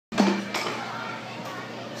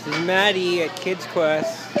This is Maddie at Kids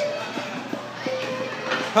Quest.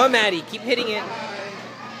 Oh, Maddie, keep hitting it.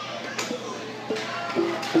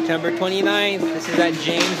 September 29th. This is at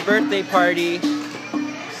James' birthday party.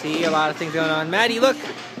 See, a lot of things going on. Maddie, look.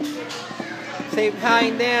 Say hi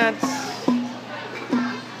and dance.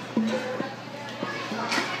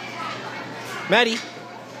 Maddie,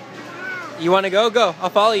 you want to go? Go. I'll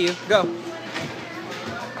follow you. Go.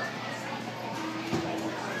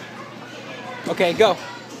 Okay, go.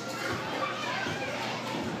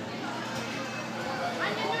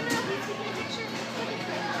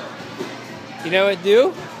 You know what to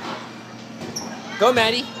do? Go,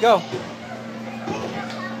 Maddie. Go.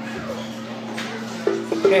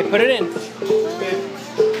 Okay, put it in.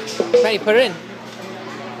 Maddie, put it in.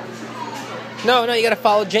 No, you gotta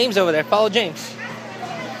follow James over there. Follow James.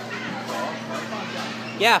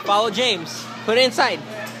 Yeah, follow James. Put it inside.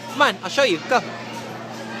 Come on, I'll show you. Go.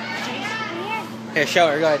 Here, show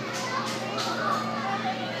her. Go ahead.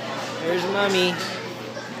 There's Mommy.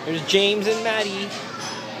 There's James and Maddie.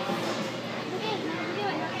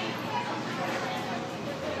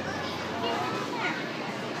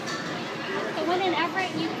 Whenever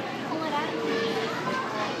you pull it out.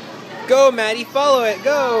 Go, Maddie. Follow it.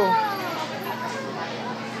 Go.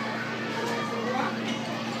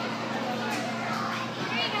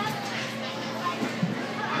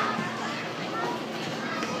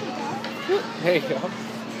 There you go.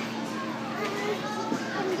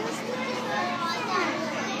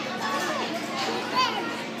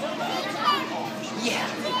 Yeah.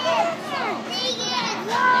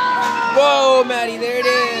 Whoa, Maddie, there it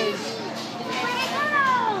is.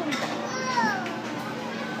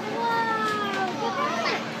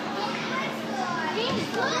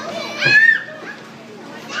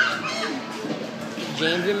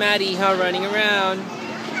 James and Maddie, running around.